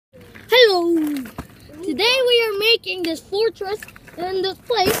today we are making this fortress in this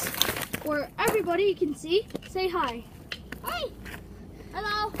place where everybody can see. Say hi. Hi.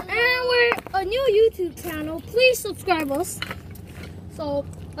 Hello. And we're a new YouTube channel. Please subscribe us. So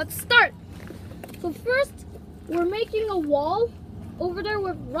let's start. So first, we're making a wall over there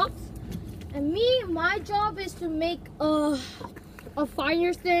with rocks. And my job is to make a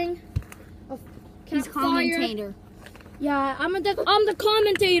fire thing. He's commentator. Yeah, I'm the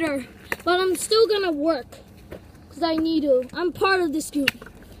commentator, but I'm still gonna work because I need to. I'm part of this group.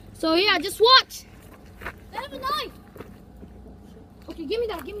 So yeah, just watch. They have a knife. Okay, give me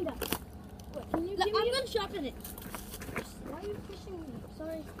that. Give me that. What, can you give me I'm gonna sharpen it. Why are you pushing me?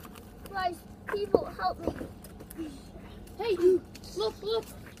 Sorry. Guys, people, help me. Hey, look.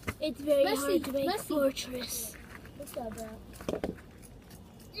 It's very Messy, hard to make a messy. fortress. What's that about?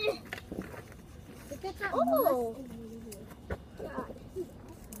 Look at that. Oh. God.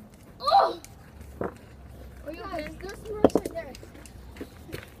 Oh! Are you okay? There's some rocks right there.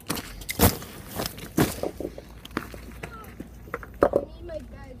 I need my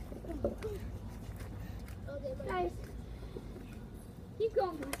bag. Okay, guys, keep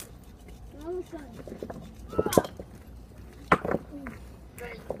going. I'm almost done.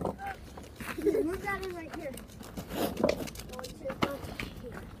 Move that in right here.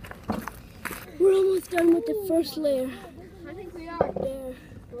 We're almost done with the first layer. I think we are. There.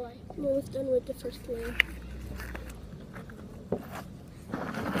 We're almost done with the first layer.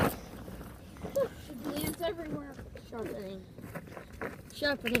 The ants everywhere. Sharpening.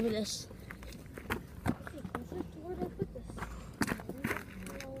 Sharpening this. Where did I put this?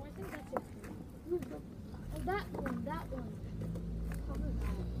 No, I think that's it. Oh, that one. Cover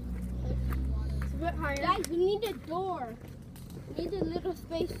that. It's a bit higher. Guys, we need a door. We need a little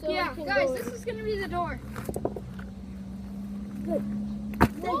space so we Yeah, can guys, go this in. is gonna be the door. Good.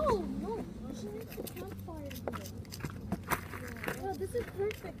 No. We should make the campfire here. No, this is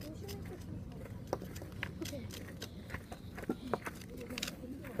perfect. We should make the campfire. Okay.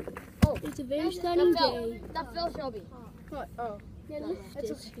 Oh, It's a very sunny day. That fell, Shelby. What? Oh. Yeah, That's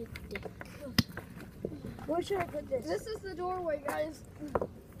this, okay. where should I put this? This is the doorway, guys.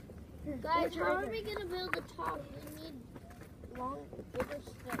 Guys, how are we gonna build the top? We need long, bigger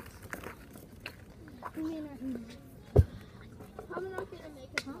sticks. I'm not gonna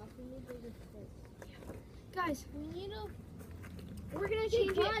make a top. We need bigger sticks. Guys, we're gonna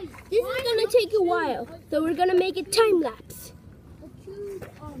change it. This is gonna take a while, so we're gonna make it time lapse.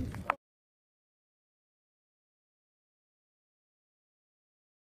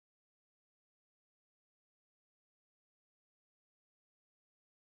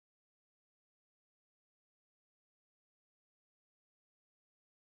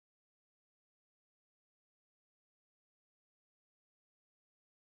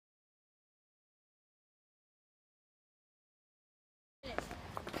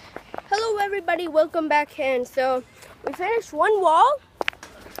 Hello everybody, welcome back. And so we finished one wall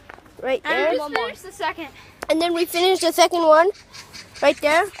right there. And we finished the second. And then we finished the second one right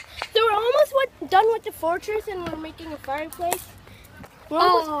there. So we're almost done with the fortress, and we're making a fireplace. We're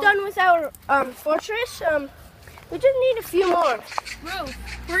almost done with our fortress. We just need a few more. Roof.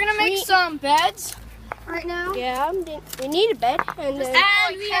 We're gonna make some beds right now. Yeah, we need a bed. And then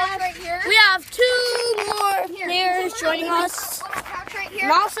we have right here. we have two more players joining us. Little couch right here.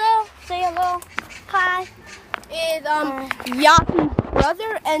 And also, say hello. Hi. Is Yaki's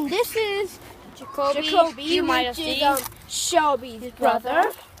brother, and this is Jacoby, you might have which is seen. Shelby's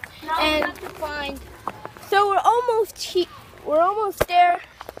brother. Now And- we have to find. So we're almost there.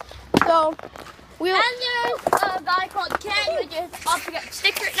 So we'll. And there's a guy called Ken, which is up to get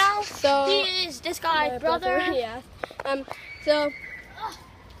sticks right now. So He is this guy's my brother. Yeah. So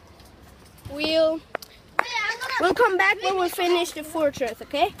we'll come back when we finish the fortress.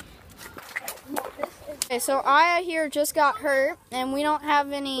 Okay. Okay, so Aya here just got hurt, and we don't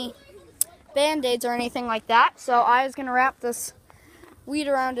have any band-aids or anything like that. So Aya's gonna wrap this weed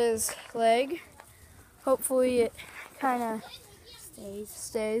around his leg. Hopefully it kind of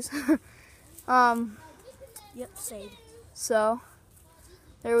stays. Yep. Stayed. So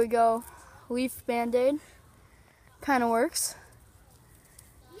there we go. Leaf band-aid kind of works.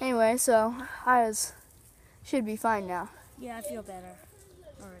 Anyway, so Aya's should be fine now. Yeah, I feel better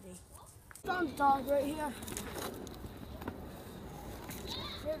already. Found the dog right here.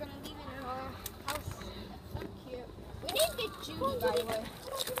 We're gonna leave it in our house. So cute. We need to get Judy, by the way.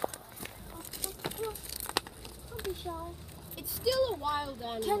 Don't be shy. It's still a wild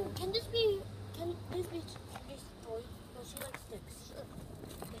animal. Can this be this toy? No, she likes sticks.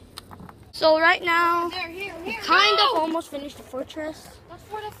 So right now, Here. kind of almost finished the fortress, That's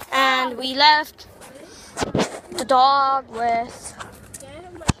for the and we left the dog with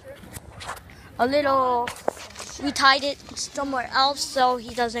a little, we tied it somewhere else so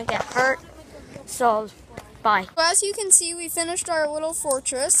he doesn't get hurt. So, bye. So as you can see, we finished our little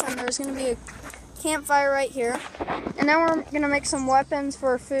fortress, and there's going to be a campfire right here. And then we're going to make some weapons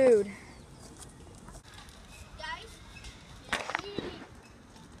for food.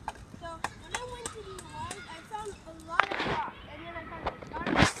 So when I went to the lodge, I found a lot of rock, and then I found a lot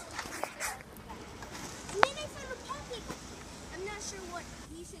of and then I found a popsicle. I'm not sure what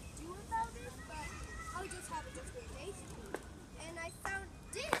we should do about it, but I'll just have it just in case. And I found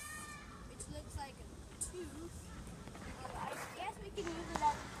this, which looks like a tooth. I guess we can use it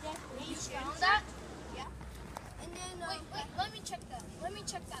as decoration. You found that? Yeah. And then Wait, let me check that. Let me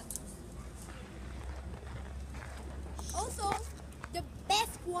check that. also, the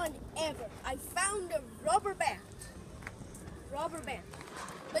best one ever. I found a rubber band. Rubber band.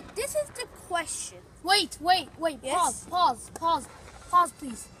 But this is the question. Wait. Yes? Pause,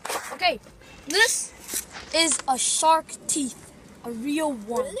 please. Okay, this is a shark teeth. A real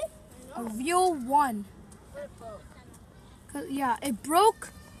one. Really? A real one. Yeah, it broke,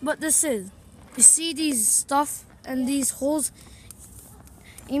 but this is. You see these stuff and these holes?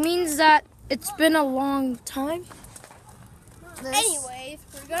 It means that it's been a long time. Anyways,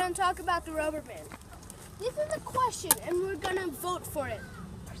 we're gonna talk about the rubber band. This is a question, and we're gonna vote for it.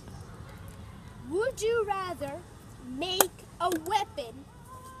 Would you rather make a weapon,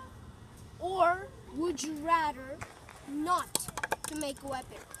 or would you rather not to make a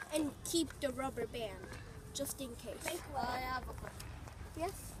weapon and keep the rubber band just in case? I have a question.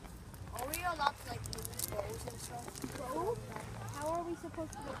 Yes. Are we allowed to use bows and stuff? Bow? How are we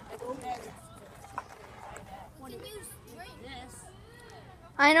supposed to make a bow? We can use this.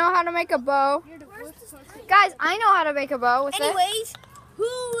 I know how to make a bow. You're the worst person. Guys, I know how to make a bow with it. Anyways,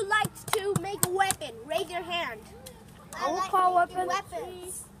 who likes to make a weapon? Raise your hand. I will call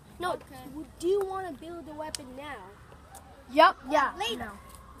weapons. No, do you want to build a weapon now? Yep. Yeah. Later.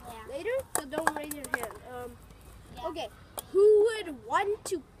 Later? So don't raise your hand. Okay. Who would want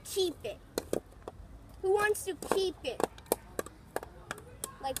to keep it? Who wants to keep it?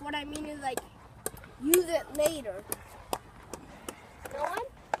 Like what I mean is like use it later. No one?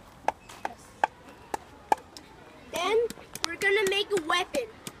 Then we're gonna make a weapon.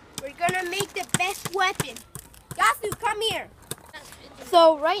 We're gonna make the best weapon. Yasu, come here.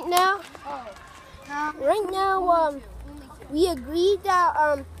 So right now, we agreed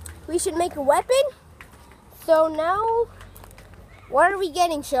that we should make a weapon. So now, what are we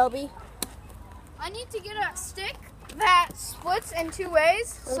getting, Shelby? I need to get a stick that splits in two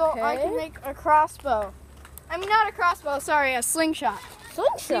ways so I Okay. can make a crossbow. I mean, not a crossbow, sorry, a slingshot.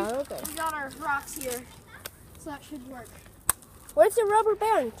 Slingshot, okay. We got our rocks here, so that should work. Where's the rubber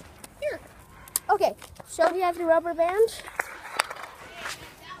band? Here. Okay, Shelby has the rubber band.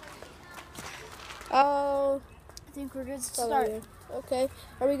 Oh, I think we're good to start. start. Okay,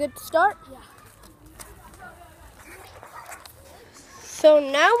 are we good to start? Yeah. So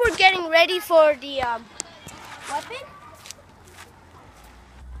now we're getting ready for the weapon.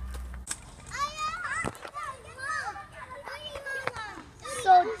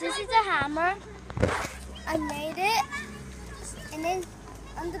 So this is a hammer. I made it, and then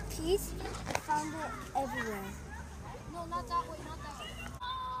on the piece, I found it everywhere. No, not that way, not that way.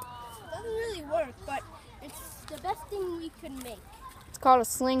 Doesn't really work, but it's the best thing we could make, It's called a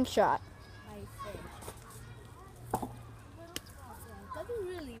slingshot. I think. Doesn't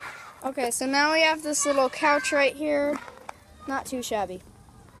really. Okay, so now we have this little couch right here. Not too shabby.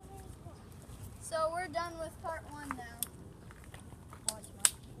 So we're done with part one now.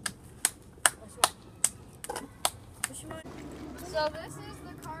 So this is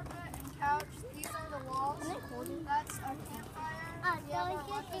the carpet and couch. These are the walls. That's our campfire. We have our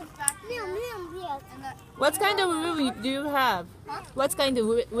weapons back here. And that, What kind of weapon do you have? Huh? What kind of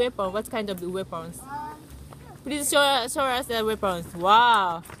weapon? What kind of weapons? um, Please show us the weapons.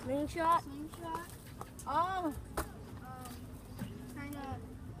 Wow. Slingshot. slingshot, Oh. kind of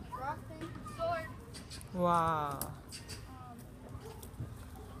rock thing, sword. Wow.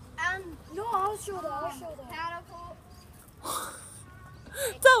 No, I'll show that. Catapult.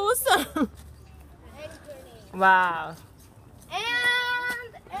 That's awesome. Wow.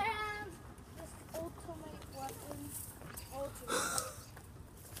 And this ultimate weapon.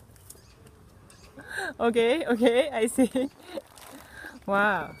 Okay, I see.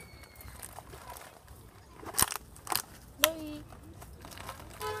 Wow.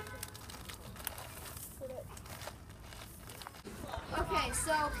 Okay,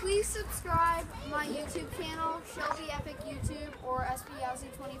 so please subscribe my YouTube channel, Shelby Epic YouTube, or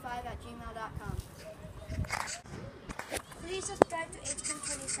spyazzy25@gmail.com. please subscribe to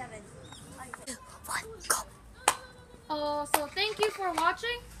HK27. 2, 1, go. So thank you for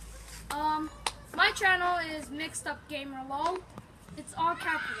watching. My channel is Mixed Up Gamer LOL. It's all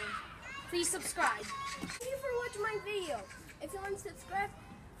capital. Please subscribe. Thank you for watching my video. If you want to subscribe,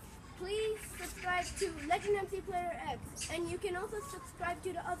 please subscribe to Legend MC Player X. And you can also subscribe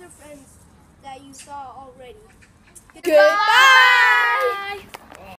to the other friends that you saw already. Goodbye. Bye.